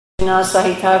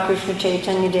Sahita Krishna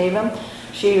Chaitanya Devam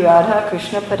Shri Radha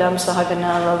Krishna Padam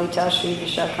Sahagana Lalita Shri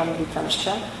Vishakam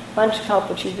Vitamscha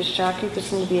Panchakalpachi Vishaki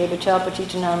Prasindhi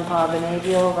Vachalpachitanam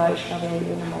Pavanebhyo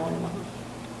Vaishnavebhyo Namo Namaha.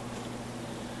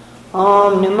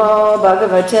 Om Namo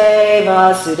Bhagavate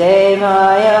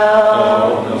Vasudevaya.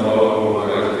 Om Namo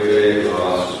Bhagavate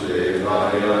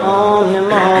Vasudevaya. Om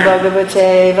Namo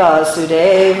Bhagavate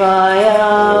Vasudevaya.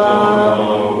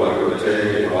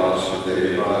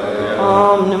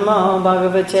 Om Namo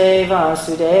Bhagavate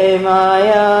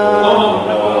Vasudevaya. Om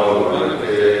Namo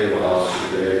Bhagavate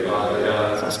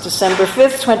Vasudevaya. So it's December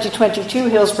 5th, 2022,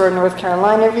 Hillsborough, North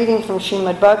Carolina, reading from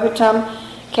Srimad Bhagavatam,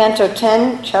 Canto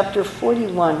 10, Chapter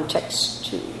 41, Text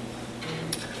 2.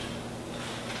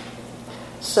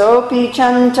 Sopi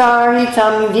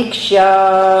Chantaritam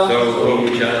Vikshya.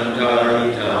 Sopi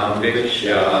Chantaritam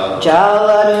Vikshya.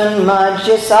 Jaladun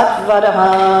Majya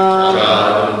Satvadaha.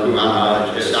 Jaladun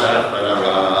Majya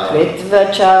Satvadaha.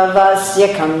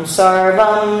 Kritvachavasyakam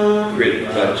Sarvam.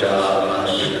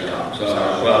 Kritvachavasyakam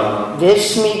Sarvam.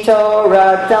 Vishmito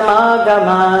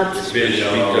Ratamagamat.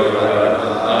 Vishmito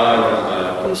Ratamagamat.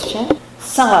 Please chant.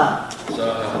 Saha.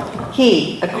 Saha.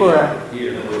 He, Akura.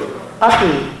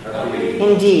 Api.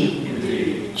 Indeed.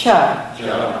 Cha.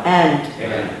 And.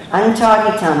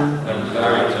 Antahitam.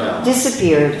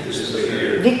 Disappeared.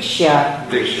 Vikshya.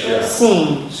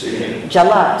 Seeing.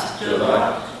 Jalat.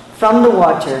 From the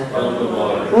water.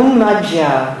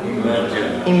 Unmajja.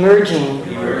 Emerging.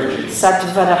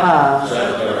 Satvadaha.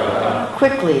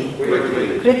 Quickly.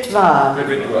 Kritva.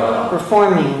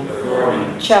 Performing.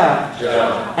 Cha.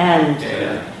 And.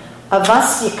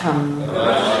 Avasyakam.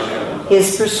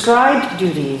 His prescribed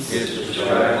duties.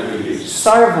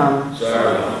 Sarvam.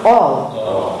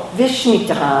 All.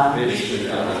 Vishmitaha.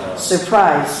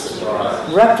 Surprised.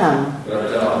 Ratam.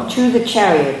 To the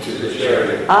chariot.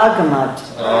 Agamat.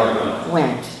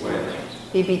 Went.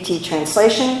 BBT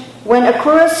translation. When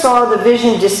Akura saw the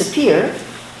vision disappear,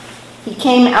 he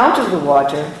came out of the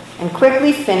water and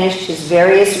quickly finished his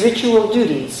various ritual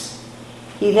duties.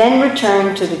 He then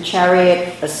returned to the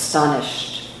chariot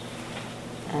astonished.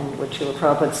 And what Srila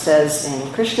Prabhupada says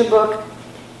in Krishna book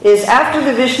is, after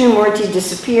the Vishnu Murti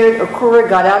disappeared, Akura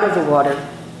got out of the water.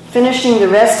 Finishing the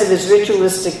rest of his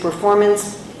ritualistic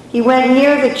performance, he went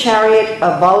near the chariot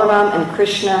of Balaram and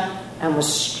Krishna and was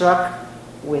struck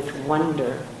with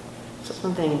wonder. So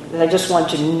something that I just want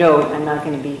to note, I'm not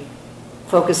going to be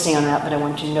focusing on that, but I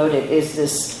want to note it, is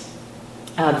this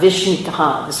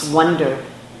Vishmitaha, this wonder.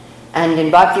 And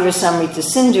in Bhakti Rasamrita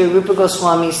Sindhu, Rupa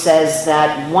Goswami says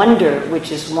that wonder,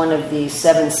 which is one of the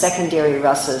 7 secondary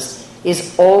rasas,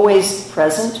 is always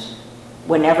present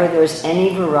whenever there's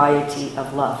any variety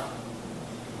of love.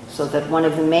 So that one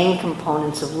of the main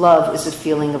components of love is a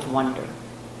feeling of wonder.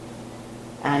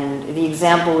 And the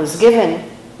example is given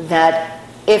that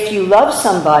if you love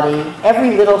somebody,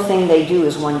 every little thing they do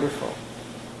is wonderful.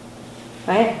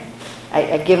 Right?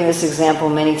 I've given this example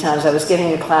many times. I was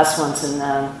giving a class once in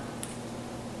I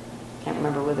can't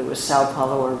remember whether it was Sao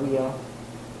Paulo or Rio.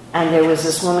 And there was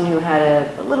this woman who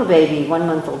had a little baby,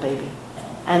 1-month-old baby.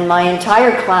 And my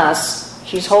entire class,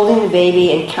 she's holding the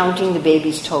baby and counting the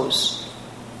baby's toes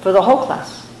for the whole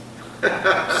class.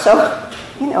 So,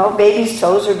 baby's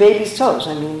toes are baby's toes.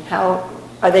 I mean, how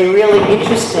are they really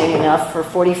interesting enough for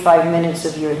 45 minutes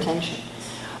of your attention?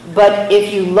 But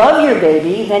if you love your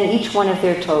baby, then each one of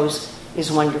their toes is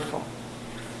wonderful.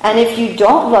 And if you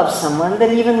don't love someone,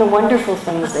 then even the wonderful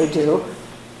things they do,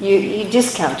 you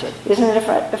discount it. Isn't it a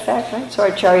fact, right? So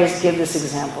our acharyas give this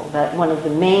example, that one of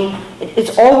the main,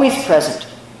 it's always present,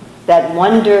 that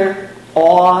wonder,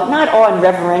 awe, not awe and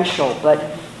reverential, but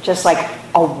just like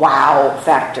a wow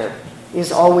factor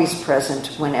is always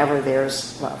present whenever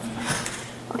there's love.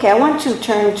 Okay, I want to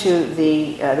turn to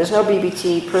there's no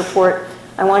BBT purport.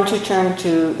 I want to turn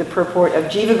to the purport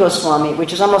of Jiva Goswami,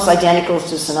 which is almost identical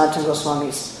to Sanatana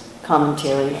Goswami's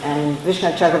commentary, and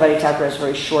Vishnu Chakravarti Thakur has a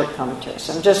very short commentary.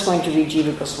 So I'm just going to read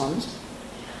Jiva Goswami's.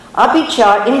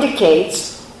 Apicha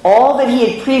indicates all that he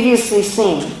had previously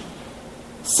seen.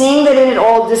 Seeing that it had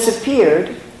all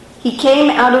disappeared, he came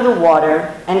out of the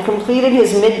water and completed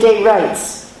his midday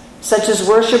rites, such as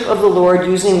worship of the Lord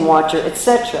using water,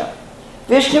 etc.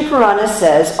 Vishnu Purana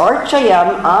says,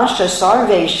 Archayam asha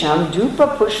sarvesham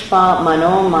dupa pushpa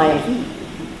mano mayahi.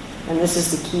 And this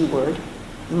is the key word,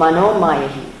 mano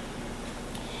mayahi.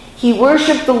 He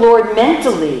worshipped the Lord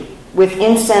mentally with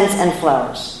incense and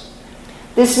flowers.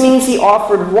 This means he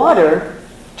offered water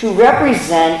to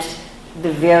represent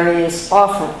the various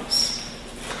offerings.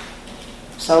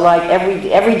 So like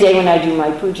every day when I do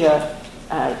my puja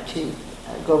to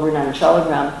Govardhan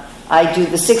Shalagram, I do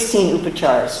the 16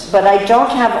 upacharas, but I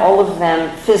don't have all of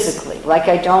them physically. Like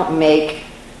I don't make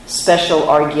special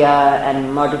arghya and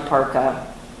madhuparka.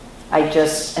 I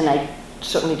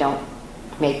certainly don't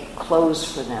make clothes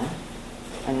for them.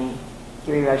 I mean,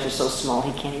 Giriraj is so small,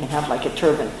 he can't even have like a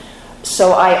turban.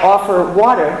 So I offer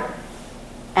water,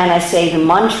 and I say the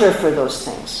mantra for those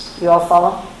things. You all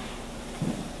follow?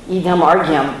 Idam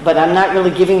argyam, but I'm not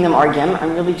really giving them argyam,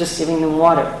 I'm really just giving them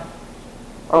water.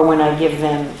 Or when I give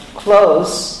them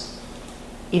clothes,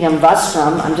 idam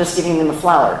vastram, I'm just giving them a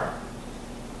flower.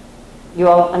 You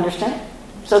all understand?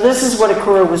 So this is what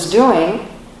Akrura was doing,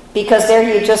 because there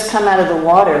he had just come out of the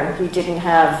water. He didn't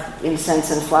have incense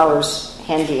and flowers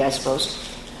handy, I suppose.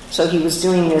 So he was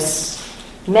doing this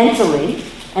mentally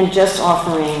and just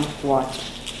offering water.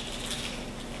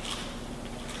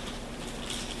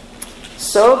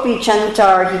 Sopi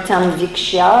chantar hitam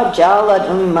vikshya jalad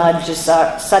ummad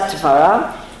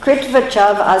satvara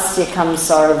kritvachav asyakam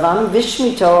sarvam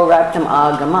vishmito raktam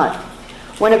agamat.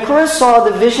 When Akrura saw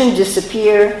the vision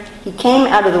disappear, he came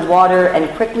out of the water and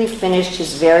quickly finished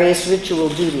his various ritual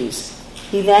duties.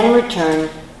 He then returned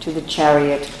to the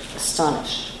chariot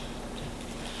astonished.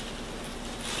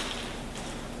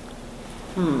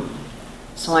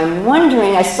 So I'm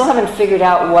wondering, I still haven't figured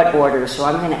out what order, so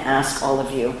I'm going to ask all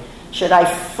of you. Should I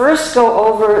first go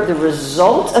over the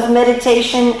result of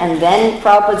meditation and then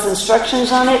Prabhupada's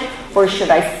instructions on it? Or should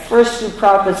I first do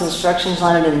Prabhupada's instructions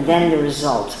on it and then the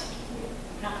result?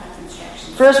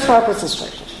 First Prabhupada's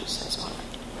instructions, she says.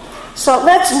 So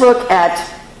let's look at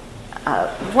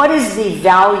what is the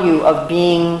value of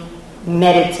being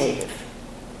meditative.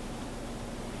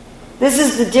 This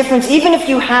is the difference, even if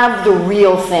you have the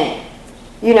real thing.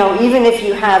 You know, even if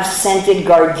you have scented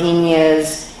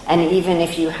gardenias, and even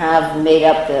if you have made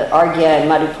up the arghya and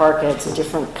madhuparka, it's a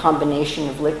different combination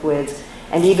of liquids,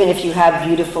 and even if you have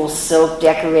beautiful silk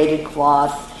decorated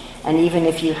cloth, and even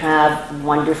if you have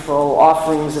wonderful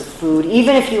offerings of food,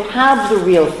 even if you have the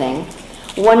real thing,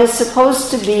 one is supposed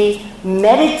to be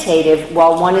meditative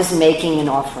while one is making an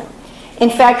offering. In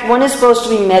fact, one is supposed to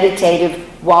be meditative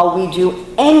while we do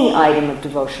any item of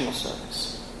devotional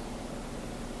service.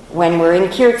 When we're in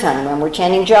kirtan, when we're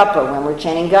chanting japa, when we're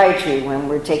chanting Gayatri, when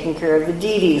we're taking care of the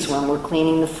deities, when we're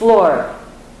cleaning the floor,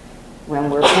 when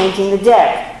we're painting the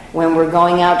deck, when we're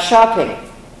going out shopping.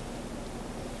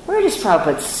 Where does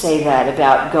Prabhupada say that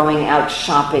about going out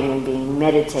shopping and being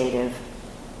meditative?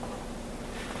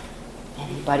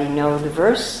 Anybody know the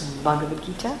verse in Bhagavad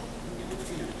Gita?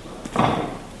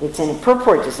 It's in a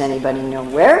purport. Does anybody know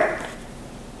where?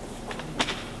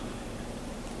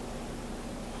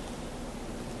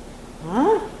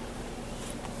 Huh?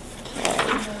 Okay.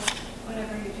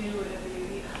 Whatever you do, whatever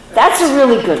you eat. That's a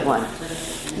really good one.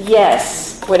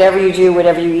 Yes, whatever you do,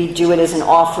 whatever you eat, do it as an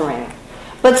offering.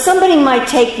 But somebody might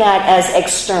take that as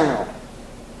external.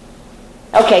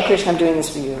 Okay, Krishna, I'm doing this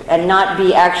for you. And not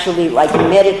be actually like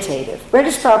meditative. Where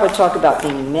does Prabhupada talk about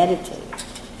being meditative?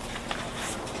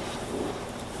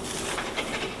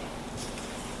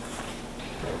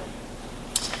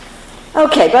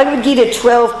 Okay, Bhagavad Gita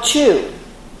 12:2.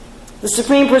 The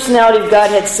Supreme Personality of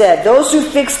Godhead said, "Those who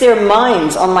fix their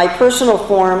minds on my personal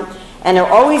form and are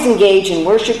always engaged in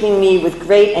worshiping me with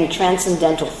great and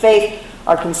transcendental faith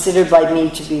are considered by me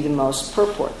to be the most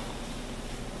purport."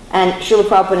 And Srila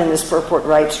Prabhupada in this purport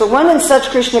writes, "For one in such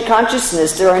Krishna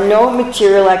consciousness, there are no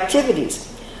material activities.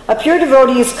 A pure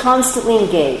devotee is constantly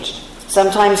engaged.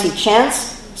 Sometimes he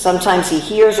chants, sometimes he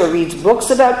hears or reads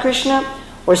books about Krishna,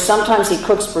 or sometimes he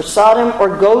cooks prasadam or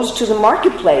goes to the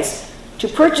marketplace to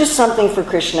purchase something for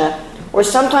Krishna, or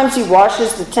sometimes he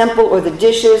washes the temple or the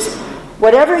dishes.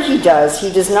 Whatever he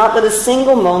does not let a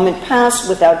single moment pass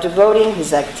without devoting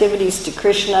his activities to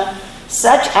Krishna.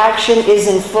 Such action is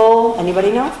in full,"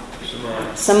 anybody know?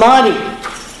 Samadhi.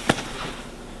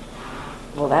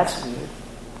 Well, that's weird.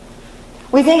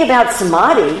 We think about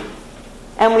samadhi,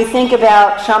 and we think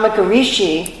about Shamaka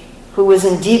Rishi, who was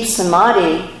in deep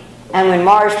samadhi, and when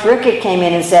Maharaj Parikshit came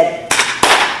in and said,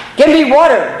 "Give me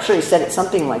water," I'm sure he said it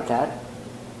something like that.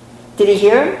 Did he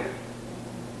hear him?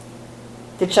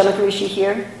 Did Shamaka Rishi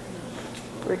hear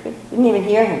Parikshit? Didn't even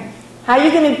hear him. How are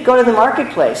you going to go to the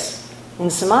marketplace in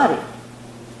samadhi?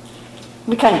 It'd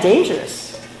be kind of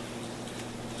dangerous.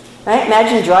 Right?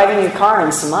 Imagine driving your car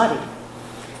in samadhi.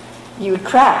 You would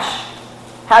crash.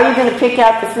 How are you going to pick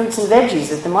out the fruits and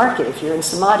veggies at the market if you're in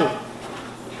samadhi?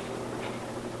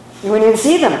 You wouldn't even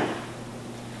see them.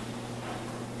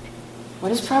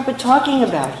 What is Prabhupada talking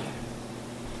about here?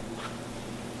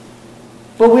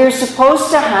 But we're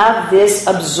supposed to have this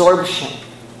absorption.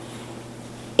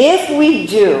 If we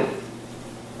do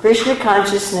Krishna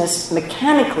consciousness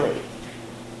mechanically,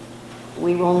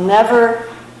 we will never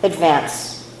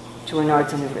advance to an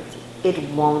Artha Nivritti. It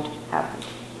won't happen.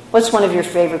 What's one of your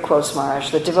favorite quotes,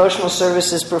 Maharaj? The devotional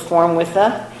services perform with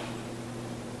a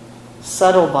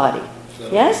subtle body.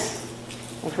 Yes?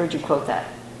 I've heard you quote that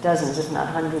dozens, if not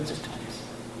hundreds of times.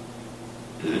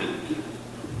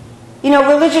 You know,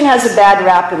 religion has a bad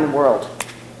rap in the world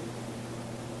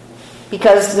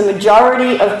because the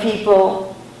majority of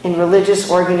people in religious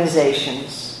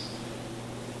organizations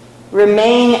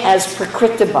remain as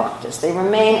prakriti bhaktas. They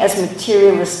remain as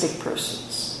materialistic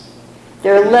persons.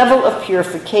 Their level of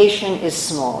purification is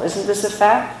small. Isn't this a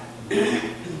fact?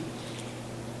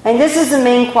 And this is the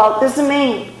main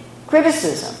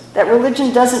criticism, that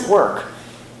religion doesn't work.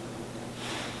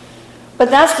 But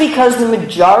that's because the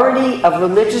majority of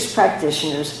religious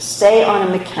practitioners stay on a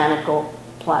mechanical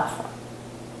platform.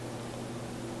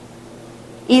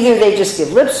 Either they just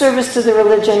give lip service to the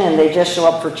religion and they just show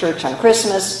up for church on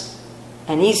Christmas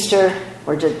and Easter,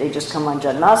 or they just come on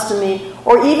Janmashtami,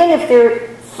 or even if they're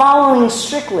following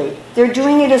strictly, they're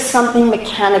doing it as something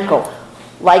mechanical,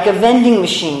 like a vending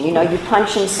machine. You know, you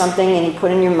punch in something and you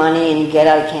put in your money and you get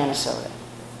out a can of soda.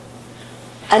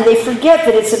 And they forget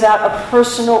that it's about a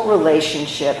personal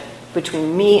relationship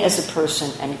between me as a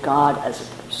person and God as a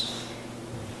person.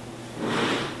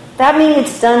 That means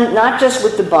it's done not just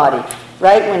with the body,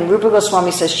 right? When Rupa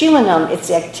Goswami says Shilanam, it's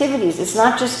the activities. It's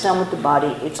not just done with the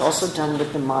body, it's also done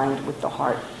with the mind, with the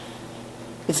heart.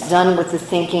 It's done with the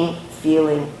thinking,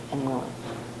 feeling, and willing.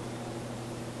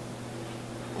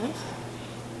 Right?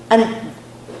 And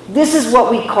this is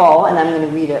what we call, and I'm going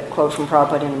to read a quote from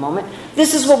Prabhupada in a moment,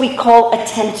 this is what we call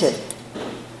attentive.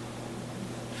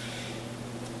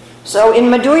 So in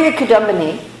Madhurya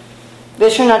Kadambini,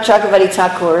 Vishwanath Chakravarti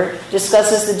Thakur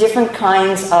discusses the different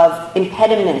kinds of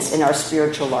impediments in our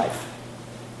spiritual life.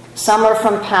 Some are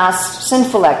from past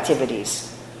sinful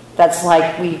activities. That's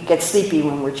like we get sleepy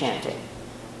when we're chanting.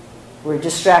 We're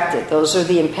distracted. Those are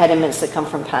the impediments that come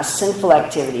from past sinful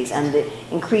activities and the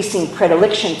increasing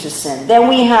predilection to sin. Then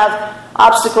we have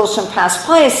obstacles from past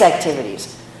pious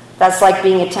activities. That's like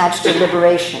being attached to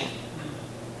liberation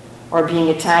or being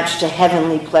attached to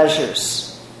heavenly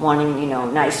pleasures, wanting,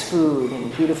 nice food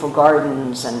and beautiful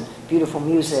gardens and beautiful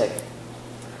music.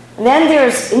 And then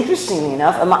there's, interestingly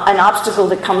enough, an obstacle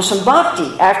that comes from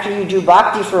bhakti. After you do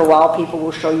bhakti for a while, people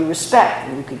will show you respect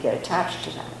and you could get attached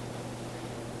to that.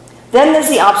 Then there's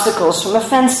the obstacles from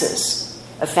offenses.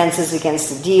 Offenses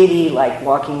against the deity, like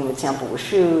walking in the temple with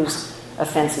shoes,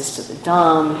 offenses to the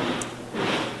Dham.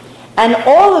 And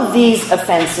all of these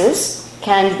offenses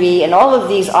and all of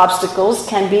these obstacles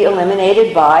can be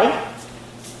eliminated by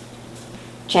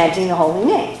chanting the holy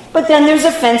name. But then there's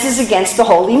offenses against the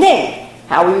holy name.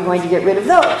 How are you going to get rid of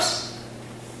those?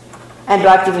 And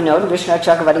Bhaktivinoda Vishwanath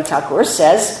Chakravarti Thakur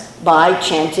says by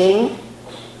chanting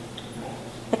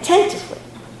attentively.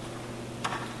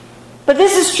 But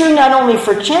this is true not only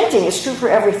for chanting, it's true for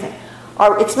everything.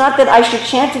 It's not that I should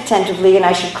chant attentively and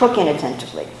I should cook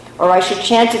inattentively, or I should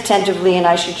chant attentively and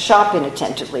I should shop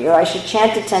inattentively, or I should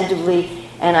chant attentively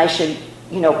and I should,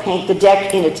 paint the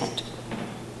deck inattentively.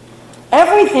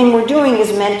 Everything we're doing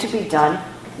is meant to be done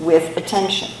with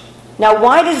attention. Now,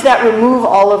 why does that remove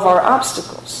all of our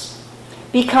obstacles?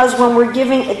 Because when we're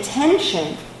giving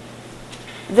attention,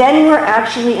 then we're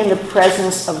actually in the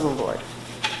presence of the Lord.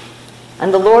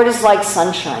 And the Lord is like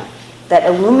sunshine that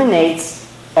illuminates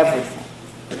everything.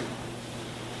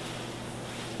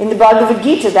 In the Bhagavad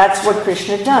Gita, that's what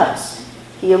Krishna does.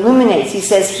 He illuminates. He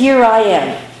says, here I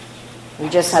am. We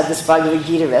just had this Bhagavad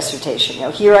Gita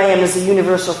recitation. Here I am as the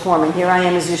universal form, and here I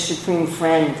am as your supreme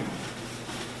friend.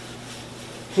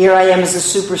 Here I am as a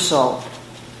super soul.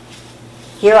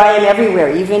 Here I am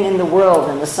everywhere, even in the world,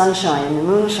 and the sunshine, and the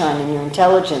moonshine, and your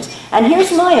intelligence. And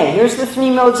here's Maya. Here's the three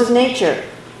modes of nature.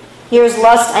 Here's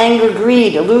lust, anger,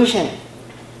 greed, illusion.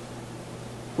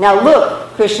 Now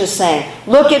look, Krishna's saying,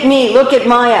 look at me, look at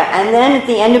Maya. And then at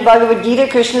the end of Bhagavad Gita,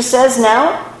 Krishna says,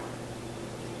 now,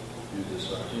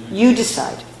 you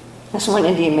decide. That's one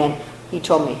Indian man, he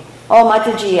told me, oh,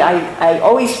 Mataji, I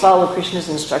always follow Krishna's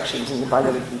instructions in the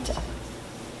Bhagavad Gita.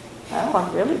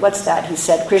 Oh, really? What's that? He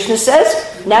said, Krishna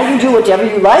says, now you do whatever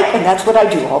you like, and that's what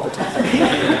I do all the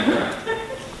time.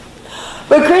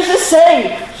 But Krishna's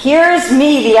saying, here's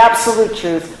me, the absolute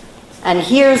truth, and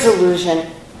here's illusion.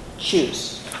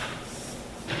 Choose.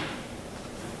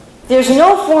 There's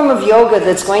no form of yoga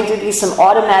that's going to be some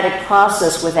automatic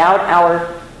process without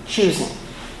our choosing.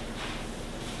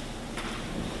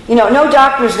 No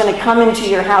doctor is going to come into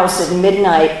your house at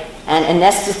midnight and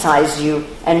anesthetize you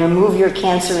and remove your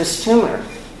cancerous tumor.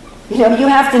 You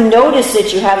have to notice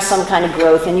that you have some kind of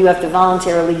growth, and you have to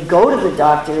voluntarily go to the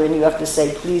doctor, and you have to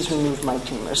say, please remove my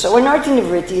tumor. So Anartha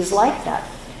Nivritti is like that.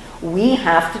 We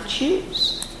have to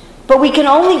choose. But we can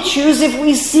only choose if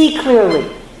we see clearly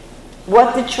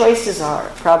what the choices are.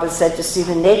 Prabhupada said to see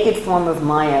the naked form of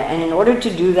Maya, and in order to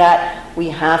do that, we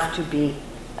have to be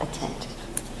attentive.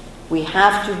 We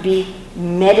have to be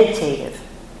meditative.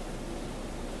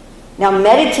 Now,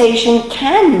 meditation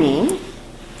can mean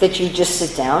that you just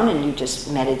sit down and you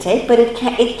just meditate, but it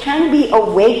can be a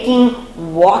waking,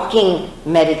 walking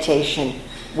meditation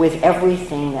with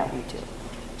everything that we do.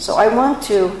 So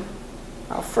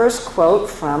I'll first quote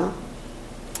from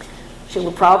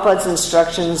Srila Prabhupada's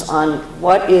instructions on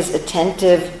what is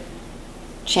attentive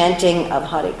chanting of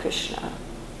Hare Krishna.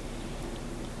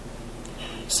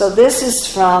 So this is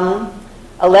from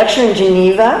a lecture in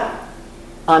Geneva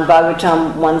on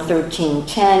Bhagavatam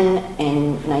 113.10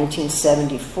 in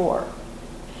 1974.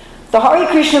 The Hare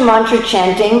Krishna mantra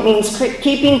chanting means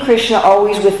keeping Krishna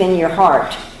always within your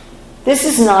heart. It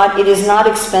is not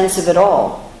expensive at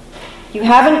all. You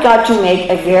haven't got to make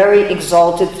a very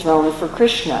exalted throne for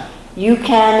Krishna. You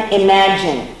can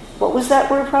imagine. What was that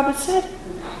word Prabhupada said?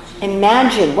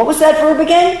 Imagine. What was that verb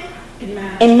again?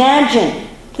 Imagine.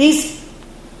 Please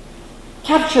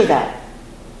capture that.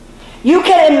 You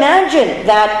can imagine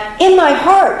that in my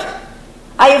heart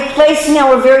I have placed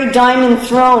now a very diamond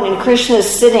throne and Krishna is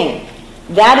sitting.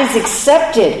 That is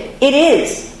accepted. It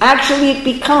is. Actually, it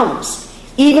becomes.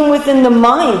 Even within the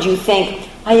mind, you think,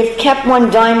 I have kept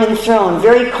one diamond throne,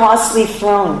 very costly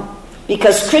throne,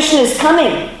 because Krishna is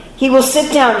coming. He will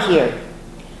sit down here.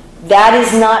 That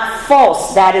is not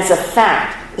false. That is a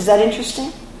fact. Is that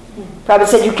interesting? Prabhupada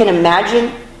said you can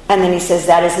imagine, and then he says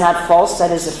that is not false.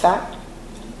 That is a fact.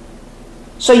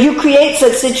 So you create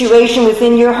such situation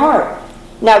within your heart.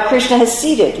 Now Krishna has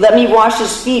seated. Let me wash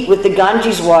his feet with the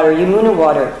Ganges water, Yamuna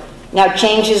water. Now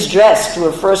change his dress to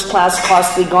a first-class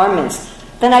costly garments.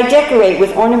 Then I decorate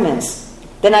with ornaments.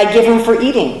 Then I give him for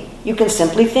eating. You can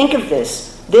simply think of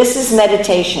this. This is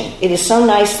meditation. It is so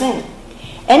nice thing.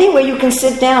 Anyway, you can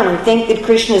sit down and think that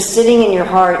Krishna is sitting in your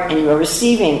heart and you are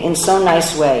receiving in so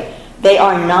nice way. They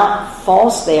are not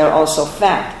false. They are also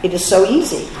fact. It is so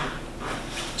easy.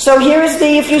 So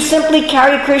if you simply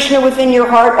carry Krishna within your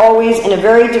heart always in a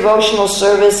very devotional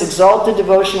service, exalted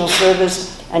devotional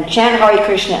service, and chant Hare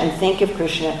Krishna and think of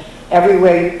Krishna,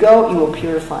 everywhere you go, you will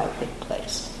purify the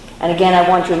place. And again, I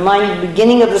want to remind you, the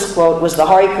beginning of this quote was the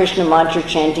Hare Krishna mantra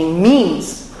chanting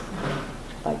means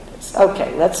like this.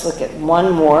 Okay, let's look at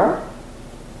one more.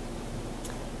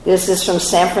 This is from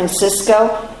San Francisco,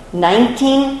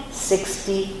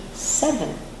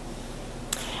 1967.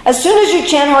 As soon as you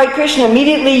chant Hare Krishna,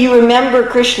 immediately you remember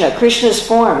Krishna, Krishna's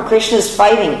form. Krishna is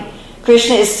fighting.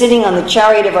 Krishna is sitting on the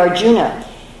chariot of Arjuna.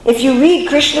 If you read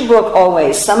Krishna book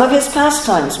always, some of his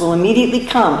pastimes will immediately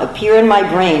appear in my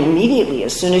brain immediately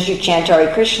as soon as you chant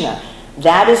Hare Krishna.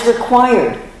 That is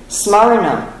required.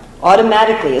 Smaranam,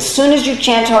 automatically, as soon as you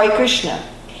chant Hare Krishna.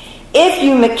 If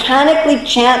you mechanically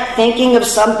chant thinking of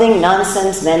something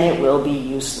nonsense, then it will be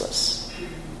useless.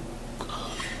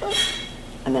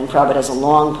 And then Prabhupada has a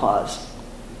long pause.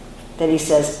 Then he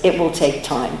says, it will take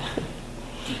time.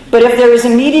 But if there is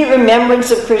immediate remembrance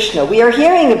of Krishna, we are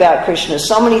hearing about Krishna,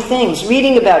 so many things,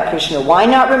 reading about Krishna, why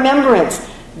not remembrance?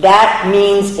 That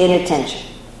means inattention.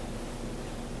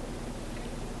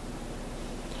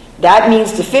 That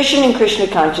means deficient in Krishna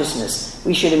consciousness.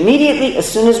 We should immediately, as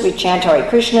soon as we chant Hare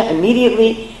Krishna,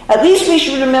 immediately, at least we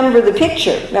should remember the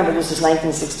picture. Remember, this is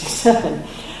 1967.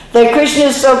 That Krishna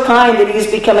is so kind that he has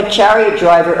become a chariot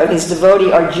driver of his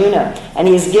devotee Arjuna, and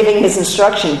he is giving his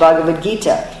instruction, Bhagavad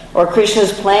Gita. Or Krishna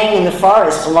is playing in the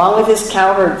forest along with his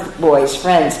cowherd boys,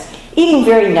 friends, eating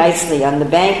very nicely on the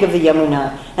bank of the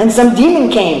Yamuna. And some demon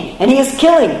came, and he is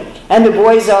killing. And the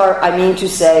boys are,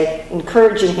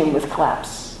 encouraging him with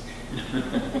claps.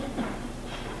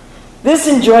 This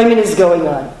enjoyment is going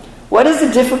on. What is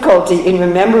the difficulty in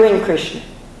remembering Krishna?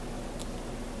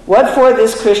 What for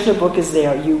this Krishna book is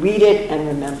there? You read it and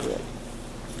remember it.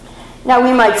 Now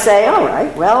we might say, all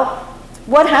right, well,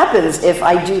 what happens if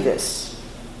I do this?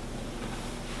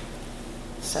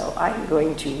 So I'm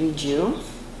going to read you.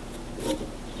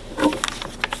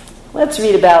 Let's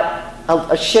read about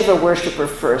a Shiva worshipper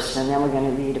first, and then we're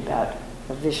going to read about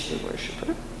a Vishnu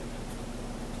worshipper.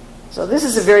 So this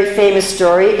is a very famous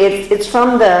story. It's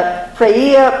from the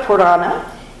Praya Purana.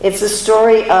 It's a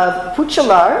story of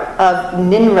Puchalar of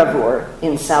Ninravur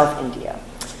in South India.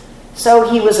 So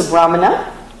he was a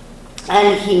Brahmana,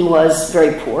 and he was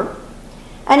very poor.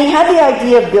 And he had the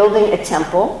idea of building a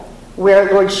temple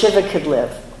where Lord Shiva could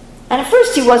live. And at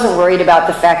first he wasn't worried about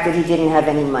the fact that he didn't have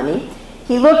any money.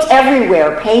 He looked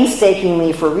everywhere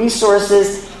painstakingly for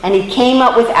resources, and he came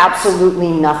up with absolutely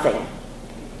nothing.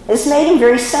 This made him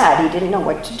very sad. He didn't know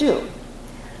what to do.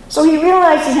 So he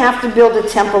realized he'd have to build a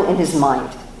temple in his mind.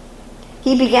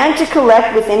 He began to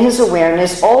collect within his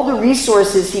awareness all the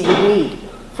resources he would need,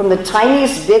 from the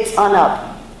tiniest bits on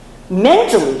up.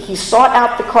 Mentally, he sought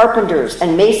out the carpenters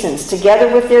and masons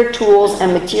together with their tools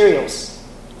and materials.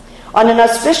 On an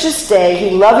auspicious day,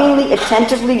 he lovingly,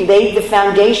 attentively laid the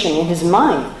foundation in his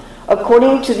mind,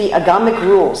 according to the agamic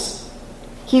rules.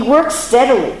 He worked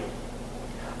steadily,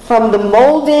 from the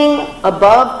molding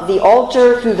above the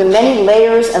altar through the many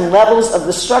layers and levels of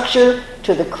the structure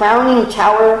to the crowning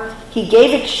tower. He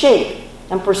gave it shape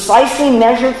and precisely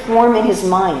measured form in his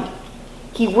mind.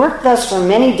 He worked thus for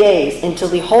many days until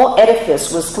the whole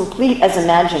edifice was complete as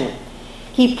imagined.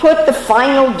 He put the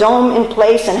final dome in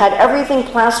place and had everything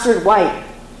plastered white.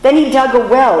 Then he dug a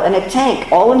well and a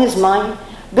tank, all in his mind,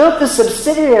 built the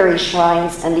subsidiary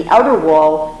shrines and the outer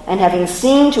wall, and having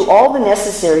seen to all the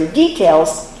necessary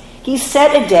details, he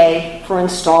set a day for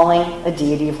installing a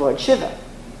deity of Lord Shiva.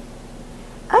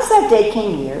 As that day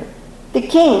came near, the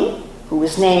king, who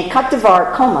was named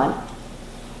Katavar Koman,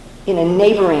 in a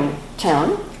neighboring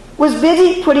town, was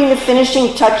busy putting the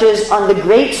finishing touches on the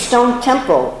great stone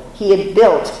temple he had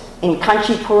built in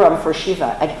Kanchipuram for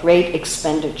Shiva at great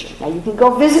expenditure. Now you can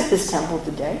go visit this temple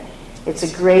today. It's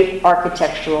a great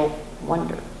architectural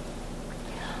wonder.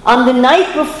 On the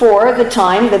night before the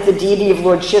time that the deity of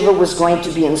Lord Shiva was going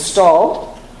to be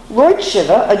installed, Lord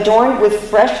Shiva, adorned with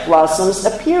fresh blossoms,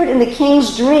 appeared in the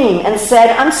king's dream and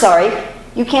said, "I'm sorry,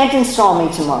 you can't install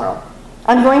me tomorrow.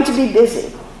 I'm going to be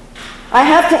busy. I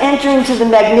have to enter into the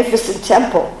magnificent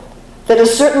temple that a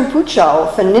certain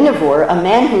Puchal, Nineveh, a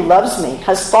man who loves me,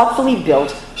 has thoughtfully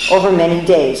built over many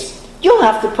days. You'll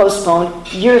have to postpone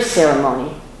your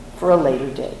ceremony for a later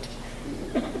date."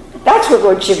 That's what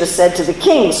Lord Shiva said to the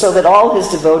king, so that all his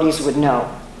devotees would know.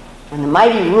 When the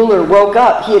mighty ruler woke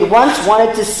up, he at once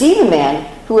wanted to see the man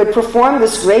who had performed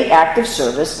this great act of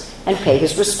service and pay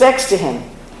his respects to him.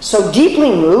 So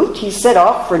deeply moved, he set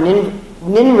off for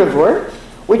Nineveh,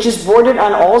 which is bordered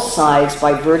on all sides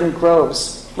by verdant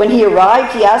groves. When he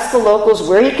arrived, he asked the locals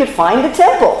where he could find the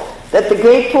temple that the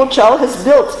great Puchal has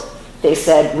built. They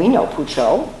said, "We know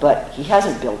Puchal, but he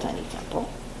hasn't built any temple."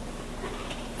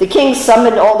 The king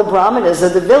summoned all the brahmanas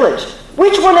of the village.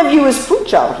 "Which one of you is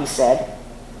Puchal?" he said.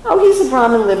 "Oh, he's a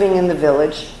brahmin living in the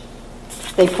village."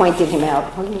 They pointed him out.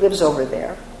 "Oh, he lives over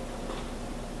there."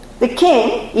 The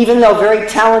king, even though very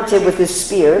talented with his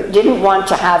spear, didn't want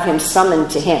to have him summoned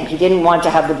to him. He didn't want to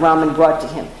have the brahmin brought to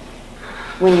him.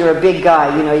 When you're a big guy,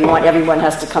 you want everyone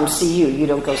has to come see you. You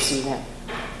don't go see them.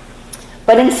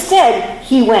 But instead,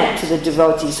 he went to the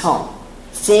devotee's home.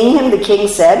 Seeing him, the king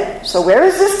said, "So where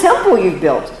is this temple you've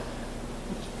built?"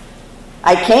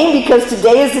 "I came because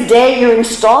today is the day you're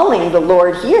installing the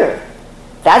Lord here.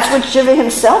 That's what Shiva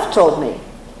himself told me.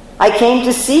 I came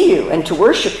to see you and to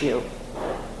worship you."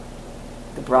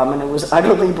 The Brahmana was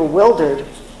utterly bewildered.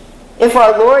 "If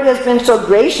our Lord has been so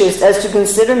gracious as to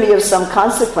consider me of some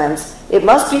consequence, it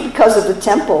must be because of the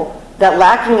temple that,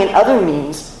 lacking in other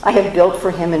means, I have built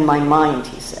for him in my mind,"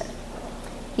 he said.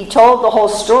 He told the whole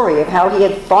story of how he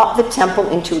had thought the temple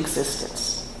into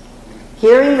existence.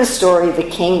 Hearing the story,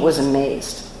 the king was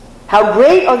amazed. "How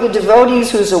great are the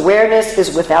devotees whose awareness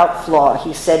is without flaw,"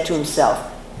 he said to himself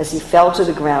as he fell to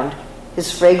the ground,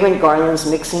 his fragrant garlands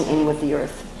mixing in with the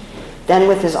earth. Then,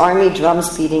 with his army drums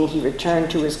beating, he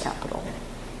returned to his capital.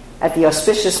 At the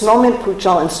auspicious moment,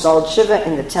 Puchal installed Shiva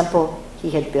in the temple he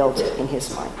had built in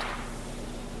his mind.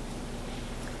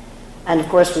 And of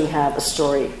course, we have a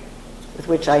story with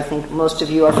which I think most of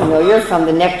you are familiar from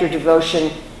the Nectar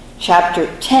Devotion, chapter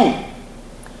 10.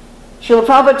 Srila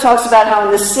Prabhupada talks about how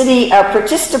in the city of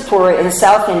Pratistapura in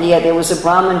South India, there was a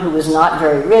Brahmin who was not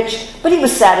very rich, but he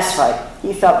was satisfied.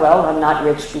 He thought, well, I'm not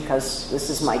rich because this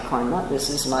is my karma, this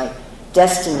is my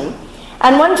destiny.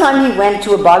 And one time he went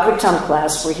to a Bhagavatam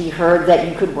class where he heard that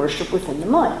you could worship within the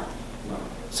mind.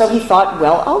 So he thought,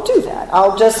 well, I'll do that.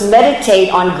 I'll just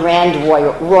meditate on grand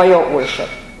royal worship.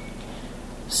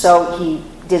 So he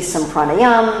did some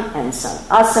pranayam and some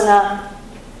asana.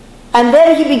 And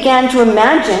then he began to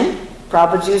imagine,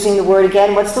 Prabhupada's using the word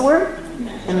again, what's the word?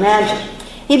 Imagine.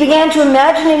 He began to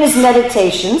imagine in his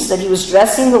meditations that he was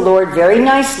dressing the Lord very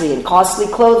nicely in costly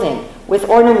clothing, with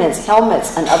ornaments,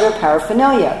 helmets, and other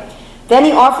paraphernalia. Then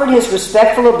he offered his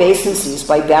respectful obeisances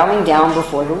by bowing down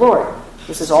before the Lord.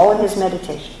 This is all in his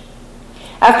meditation.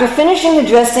 After finishing the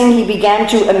dressing, he began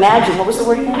to imagine, what was the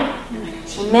word again?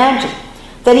 Imagine.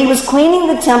 That he was cleaning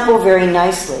the temple very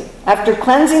nicely. After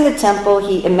cleansing the temple,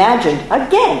 he imagined,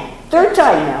 again, third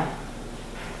time now,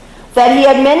 that he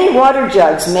had many water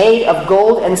jugs made of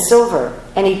gold and silver,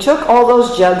 and he took all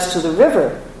those jugs to the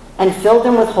river and filled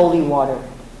them with holy water.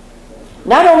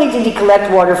 Not only did he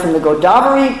collect water from the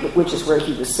Godavari, which is where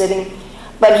he was sitting,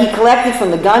 but he collected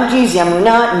from the Ganges,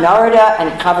 Yamuna, Narada,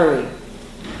 and Kaveri.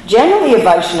 Generally, a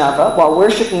Vaishnava, while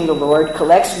worshipping the Lord,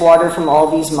 collects water from all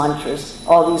these mantras,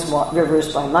 all these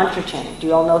rivers by mantra chanting. Do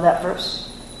you all know that verse?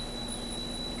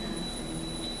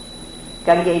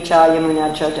 Gange cha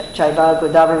Yamuna chaiva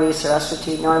Godavari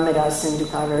Saraswati Narmada Sindhu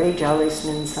Kaveri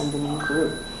Jalismin Sandhanim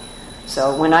Kuru.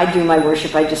 So when I do my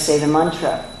worship, I just say the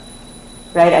mantra.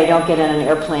 Right? I don't get on an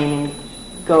airplane and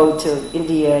go to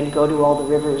India and go to all the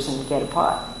rivers and get a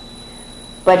pot.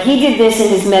 But he did this in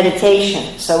his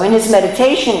meditation. So in his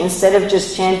meditation, instead of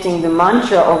just chanting the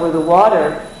mantra over the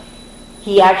water,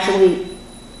 he actually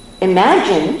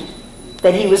imagined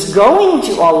that he was going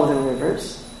to all of the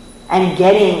rivers and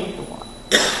getting the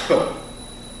water.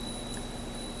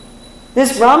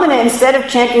 This Brahmana, instead of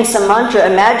chanting some mantra,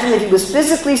 imagined that he was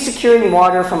physically securing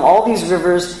water from all these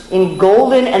rivers in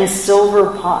golden and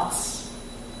silver pots.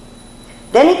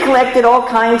 Then he collected all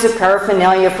kinds of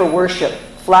paraphernalia for worship: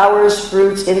 flowers,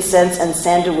 fruits, incense, and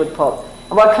sandalwood pulp.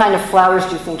 And what kind of flowers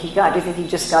do you think he got? Do you think he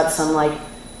just got some like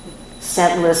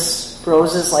scentless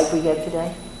roses like we get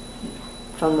today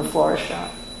from the florist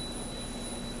shop?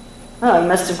 Oh, he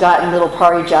must have gotten little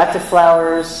parijata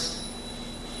flowers,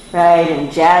 right,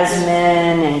 and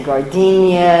jasmine and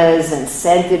gardenias and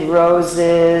scented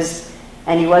roses.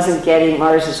 And he wasn't getting,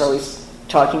 Mars is always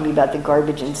talking to me about the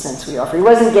garbage incense we offer. He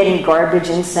wasn't getting garbage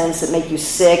incense that make you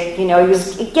sick. You know, he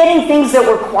was getting things that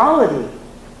were quality.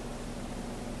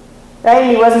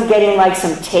 Right? He wasn't getting like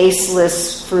some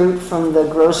tasteless fruit from the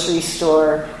grocery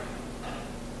store.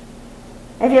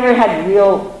 Have you ever had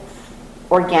real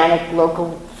organic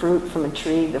local fruit from a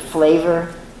tree? The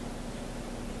flavor.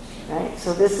 Right?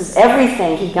 So this is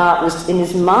everything he got was in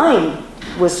his mind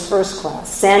was first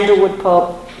class. Sandalwood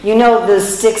pulp. You know the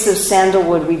sticks of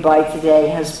sandalwood we buy today,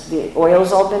 has the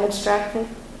oils all been extracted?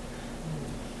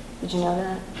 Did you know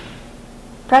that?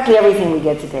 Practically everything we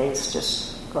get today is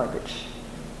just garbage.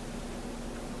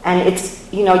 And it's,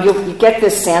 you know, you get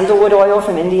this sandalwood oil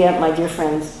from India, my dear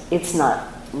friends, it's not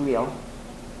real.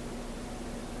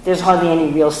 There's hardly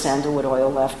any real sandalwood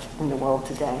oil left in the world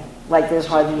today. Like there's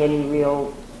hardly any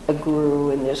real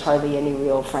agru, and there's hardly any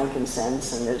real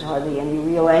frankincense, and there's hardly any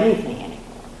real anything anymore.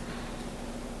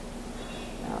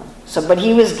 So, but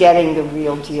he was getting the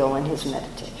real deal in his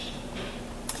meditation.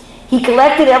 He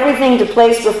collected everything to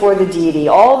place before the deity.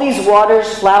 All these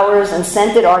waters, flowers, and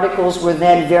scented articles were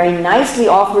then very nicely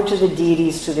offered to the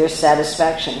deities to their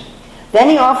satisfaction. Then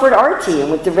he offered arti,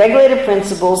 and with the regulated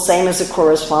principles, same as the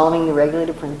chorus, following the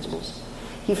regulated principles,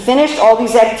 he finished all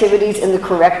these activities in the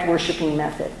correct worshipping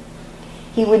method.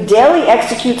 He would daily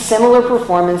execute similar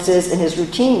performances in his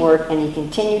routine work, and he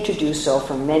continued to do so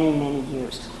for many, many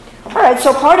years. All right,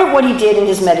 so part of what he did in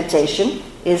his meditation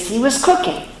is he was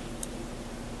cooking.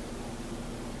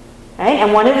 Right?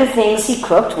 And one of the things he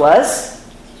cooked was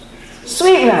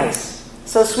sweet rice.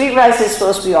 So sweet rice is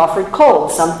supposed to be offered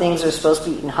cold. Some things are supposed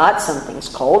to be eaten hot, some things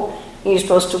cold. And you're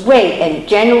supposed to wait. And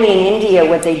generally in India,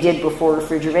 what they did before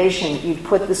refrigeration, you'd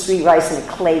put the sweet rice in a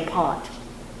clay pot,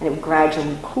 and it would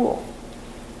gradually cool.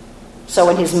 So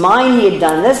in his mind, he had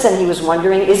done this, and he was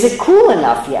wondering, is it cool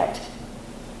enough yet?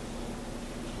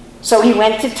 So he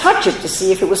went to touch it to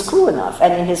see if it was cool enough.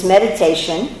 And in his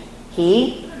meditation,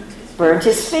 he burnt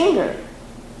his finger,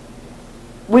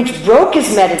 which broke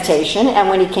his meditation. And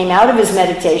when he came out of his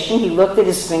meditation, he looked at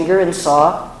his finger and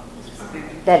saw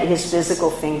that his physical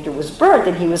finger was burnt,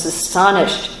 and he was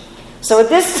astonished. So at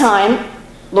this time,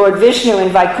 Lord Vishnu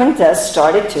in Vaikuntha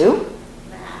started to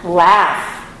laugh.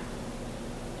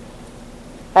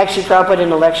 Actually, Prabhupada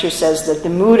in a lecture says that the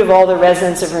mood of all the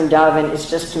residents of Vrindavan is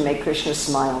just to make Krishna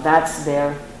smile. That's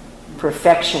their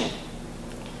perfection.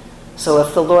 So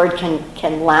if the Lord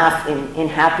can laugh in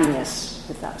happiness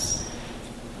with us.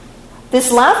 This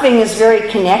laughing is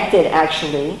very connected,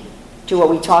 actually, to what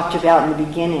we talked about in the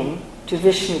beginning, to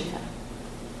Vishnuta,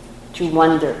 to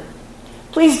wonder.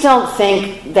 Please don't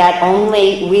think that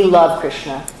only we love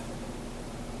Krishna.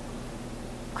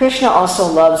 Krishna also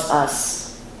loves us.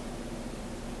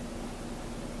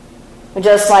 And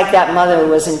just like that mother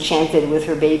was enchanted with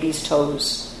her baby's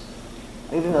toes,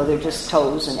 even though they're just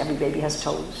toes and every baby has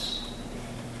toes.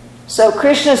 So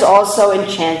Krishna is also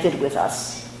enchanted with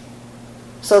us.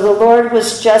 So the Lord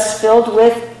was just filled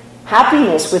with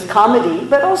happiness, with comedy,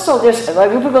 but also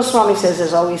Rupa Goswami says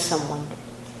there's always someone.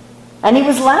 And he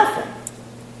was laughing.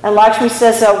 And Lakshmi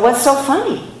says, what's so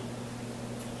funny?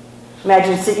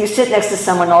 Imagine you sit next to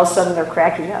someone, all of a sudden they're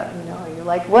cracking up, and you're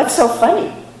like, what's so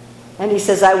funny? And he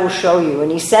says, I will show you.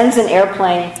 And he sends an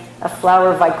airplane, a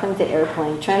flower Vaikuntha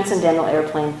airplane, transcendental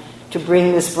airplane, to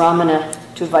bring this Brahmana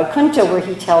to Vaikuntha, where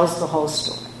he tells the whole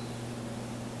story.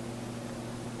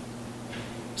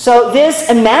 So this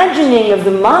imagining of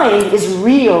the mind is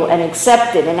real and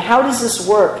accepted. And how does this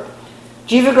work?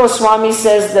 Jiva Goswami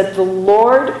says that the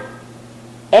Lord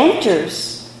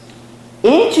enters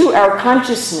into our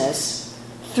consciousness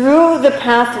through the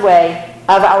pathway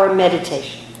of our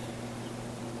meditation.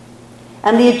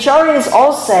 And the Acharyas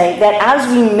all say that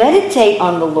as we meditate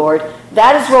on the Lord,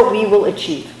 that is what we will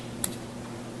achieve.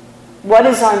 What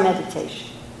is our meditation?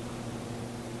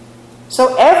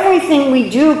 So everything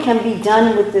we do can be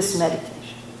done with this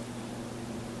meditation.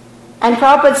 And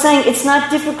Prabhupada's saying it's not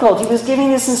difficult. He was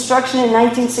giving this instruction in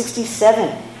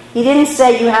 1967. He didn't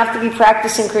say you have to be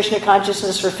practicing Krishna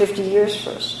consciousness for 50 years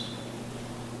first.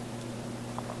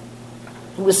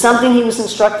 It was something he was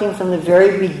instructing from the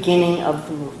very beginning of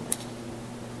the movement.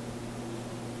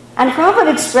 And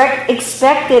Prabhupada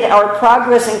expected our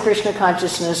progress in Krishna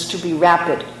consciousness to be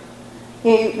rapid.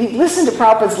 You listen to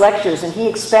Prabhupada's lectures, and he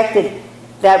expected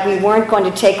that we weren't going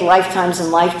to take lifetimes and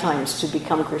lifetimes to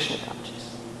become Krishna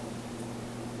conscious.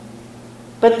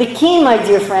 But the key, my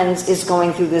dear friends, is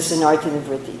going through this Anartha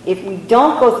Nivritti. If we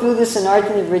don't go through this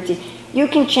Anartha Nivritti, you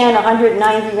can chant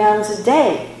 190 rounds a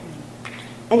day.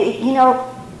 And,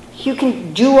 you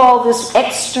can do all this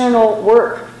external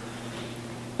work.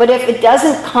 But if it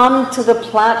doesn't come to the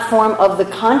platform of the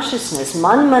consciousness,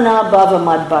 man mana bhava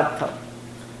mad bhakta,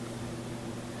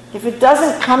 if it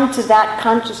doesn't come to that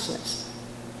consciousness,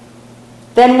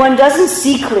 then one doesn't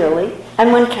see clearly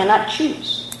and one cannot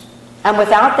choose. And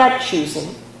without that choosing,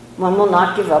 one will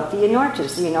not give up the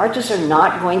anarthas. The anarthas are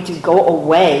not going to go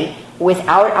away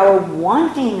without our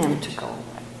wanting them to go away.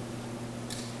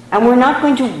 And we're not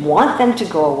going to want them to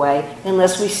go away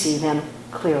unless we see them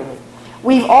clearly.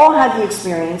 We've all had the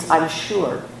experience, I'm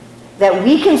sure, that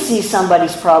we can see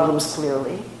somebody's problems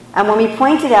clearly, and when we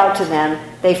point it out to them,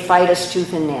 they fight us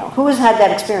tooth and nail. Who has had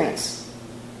that experience?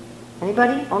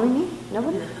 Anybody? Only me?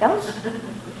 Nobody else?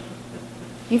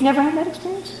 You've never had that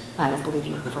experience? I don't believe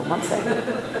you for 1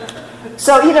 second.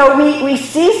 So, we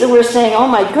see that we're saying, oh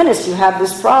my goodness, you have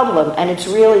this problem, and it's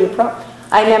really a problem.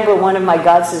 I remember one of my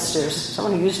godsisters,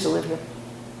 someone who used to live here,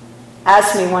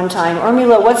 asked me one time,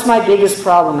 Urmila, what's my biggest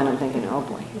problem? And I'm thinking, oh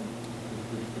boy.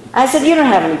 I said, you don't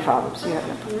have any problems. You have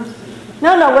no problems.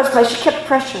 No, she kept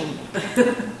pressuring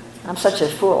me. I'm such a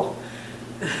fool.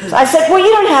 So I said, well,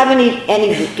 you don't have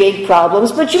any big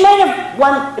problems, but you might have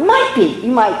one, it might be,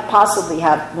 you might possibly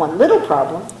have one little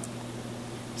problem.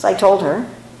 So I told her,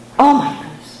 oh my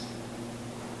goodness,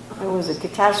 it was a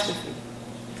catastrophe.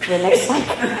 For the next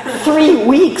 3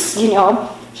 weeks,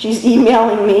 she's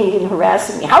emailing me and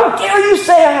harassing me. How dare you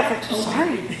say I have to...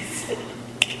 Sorry.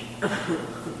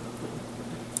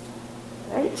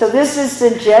 Right? So this is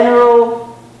the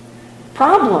general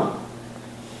problem.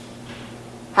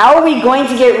 How are we going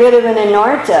to get rid of an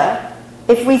anartha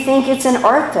if we think it's an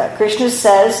artha? Krishna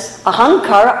says,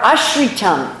 ahankara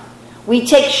ashritam. We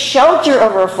take shelter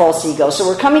of our false ego. So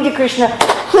we're coming to Krishna,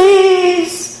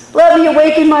 please let me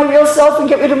awaken my real self and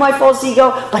get rid of my false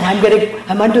ego. But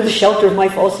I'm under the shelter of my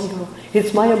false ego.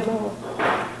 It's my umbrella.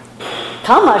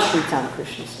 Tamashritam,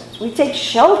 Krishna says. We take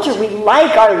shelter. We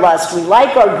like our lust. We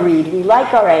like our greed. We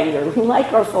like our anger. We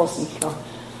like our false ego.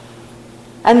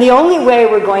 And the only way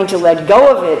we're going to let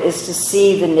go of it is to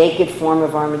see the naked form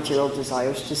of our material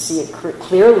desires, to see it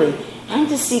clearly, and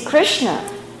to see Krishna.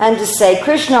 And to say,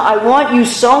 Krishna, I want you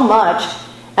so much,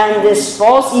 and this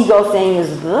false ego thing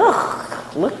is,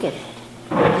 ugh, look at it.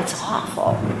 It's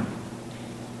awful.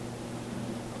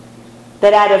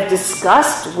 That out of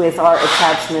disgust with our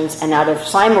attachments and out of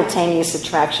simultaneous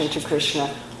attraction to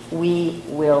Krishna, we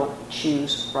will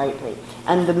choose rightly.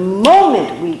 And the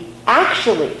moment we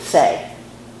actually say,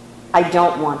 I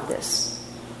don't want this,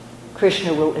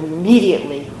 Krishna will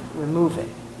immediately remove it.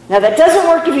 Now that doesn't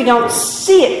work if you don't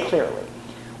see it clearly.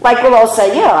 Like we'll all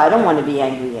say, yeah, I don't want to be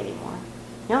angry anymore.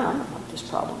 No, I don't want this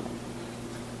problem anymore.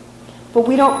 But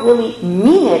we don't really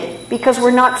mean it because we're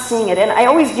not seeing it. And I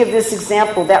always give this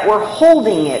example that we're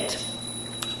holding it.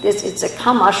 It's a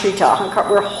kamashrita.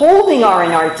 We're holding our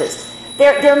anarthas.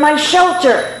 They're my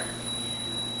shelter.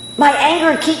 My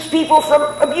anger keeps people from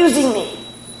abusing me.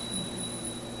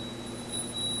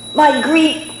 My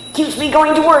greed keeps me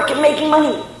going to work and making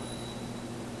money.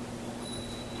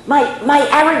 My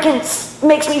arrogance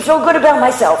makes me feel good about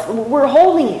myself. We're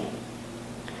holding it.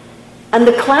 And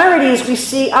the clarity is we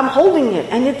see, I'm holding it.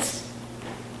 And it's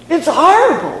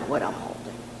horrible what I'm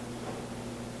holding.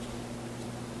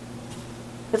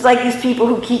 It's like these people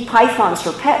who keep pythons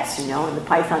for pets, and the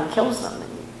python kills them.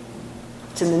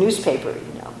 It's in the newspaper,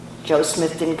 Joe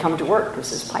Smith didn't come to work because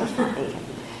his python ate him.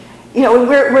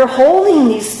 We're holding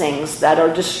these things that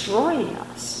are destroying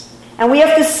us. And we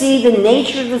have to see the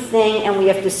nature of the thing, and we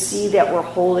have to see that we're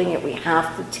holding it. We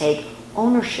have to take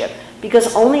ownership.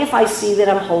 Because only if I see that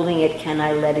I'm holding it can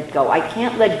I let it go. I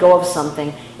can't let go of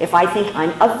something if I think I'm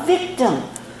a victim.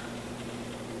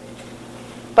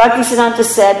 Bhaktisiddhanta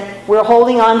said, we're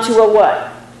holding on to a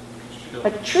what?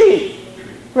 A tree.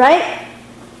 Right?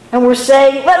 And we're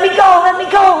saying, let me go, let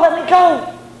me go, let me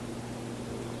go.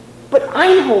 But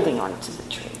I'm holding on to the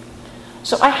tree.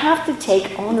 So I have to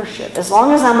take ownership. As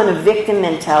long as I'm in a victim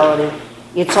mentality,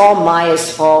 it's all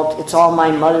Maya's fault, it's all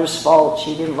my mother's fault,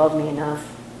 she didn't love me enough.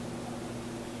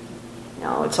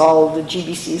 No, it's all the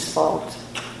GBC's fault.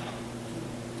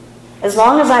 As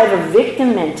long as I have a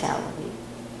victim mentality,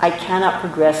 I cannot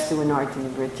progress through an artha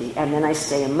nivritti, and then I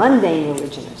stay a mundane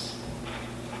religionist.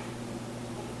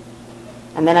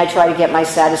 And then I try to get my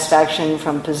satisfaction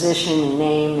from position and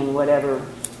name and whatever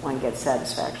one gets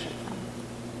satisfaction from.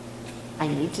 I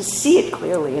need to see it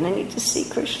clearly, and I need to see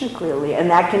Krishna clearly,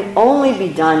 and that can only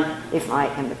be done if I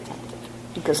am attentive.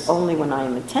 Because only when I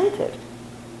am attentive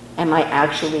am I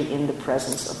actually in the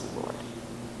presence of the Lord.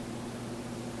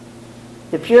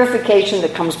 The purification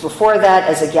that comes before that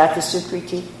as a Gyata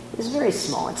Sukriti is very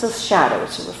small. It's a shadow,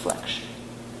 it's a reflection.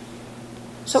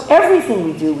 So everything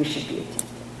we do, we should be attentive.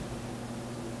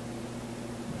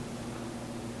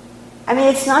 I mean,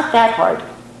 it's not that hard.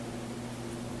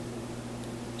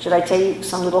 Should I tell you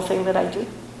some little thing that I do?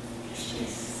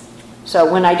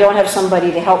 So when I don't have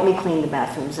somebody to help me clean the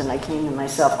bathrooms, and I clean them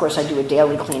myself, of course I do a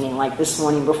daily cleaning. Like this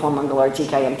morning before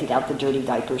Mangalartik, I emptied out the dirty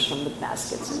diapers from the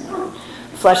baskets and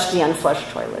flushed the unflushed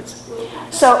toilets.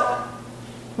 So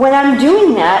when I'm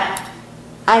doing that,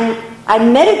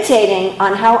 I'm meditating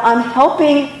on how I'm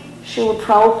helping Srila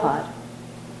Prabhupada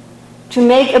to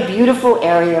make a beautiful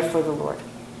area for the Lord.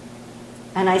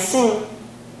 And I sing,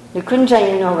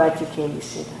 Nikunjayuno Ratikeli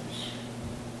Siddha.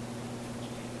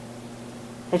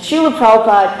 That Srila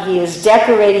Prabhupada, he is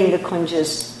decorating the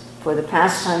kunjas for the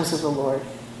pastimes of the Lord,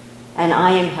 and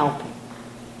I am helping.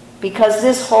 Because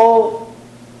this whole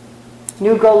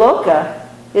New Goloka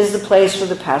is the place for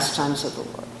the pastimes of the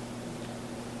Lord.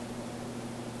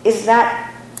 Is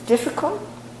that difficult?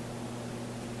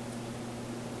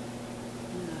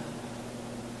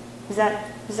 Is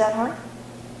that hard?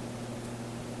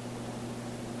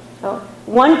 So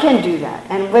one can do that.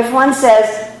 And if one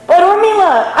says, but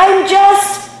Urmila, I'm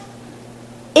just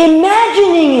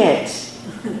imagining it.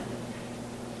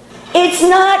 It's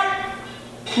not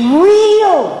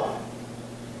real.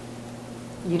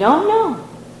 You don't know.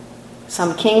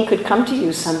 Some king could come to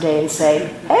you someday and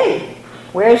say, hey,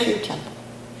 where's your temple?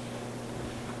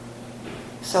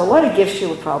 So what a gift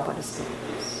Srila Prabhupada is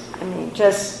giving us. I mean,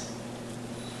 just,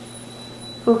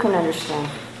 who can understand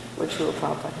what Srila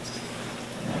Prabhupada is doing?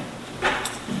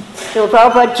 Srila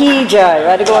Prabhupada ki jai,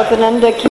 Radha Gopananda ki